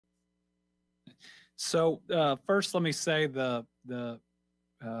So first, let me say we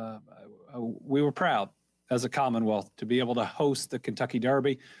were proud as a Commonwealth to be able to host the Kentucky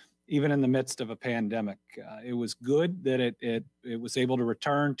Derby, even in the midst of a pandemic. It was good that it was able to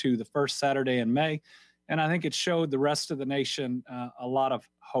return to the first Saturday in May, and I think it showed the rest of the nation a lot of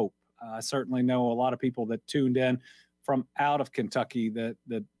hope. I certainly know a lot of people that tuned in from out of Kentucky that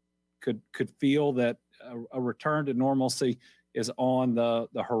could feel that a return to normalcy is on the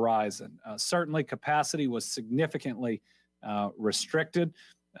horizon. Certainly, capacity was significantly restricted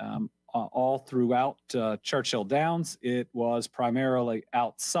all throughout Churchill Downs. It was primarily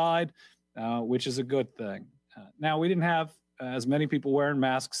outside, which is a good thing. Now, we didn't have as many people wearing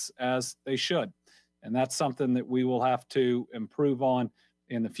masks as they should, and that's something that we will have to improve on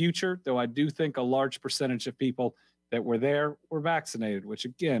in the future, though I do think a large percentage of people that were there were vaccinated, which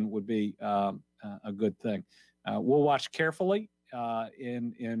again would be a good thing. We'll watch carefully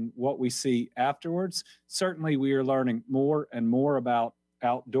in what we see afterwards. Certainly, we are learning more and more about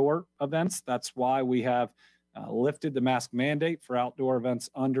outdoor events. That's why we have lifted the mask mandate for outdoor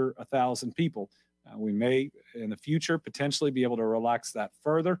events under 1,000 people. We may, in the future, potentially be able to relax that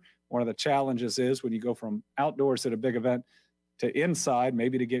further. One of the challenges is when you go from outdoors at a big event to inside,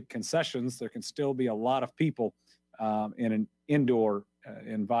 maybe to get concessions, there can still be a lot of people in an indoor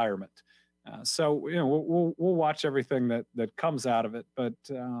environment. So we'll watch everything that comes out of it. But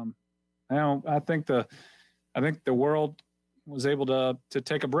I think the world was able to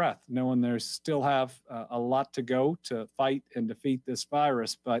take a breath, knowing there's still have a lot to go to fight and defeat this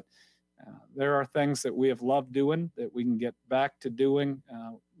virus. But there are things that we have loved doing that we can get back to doing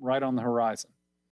right on the horizon.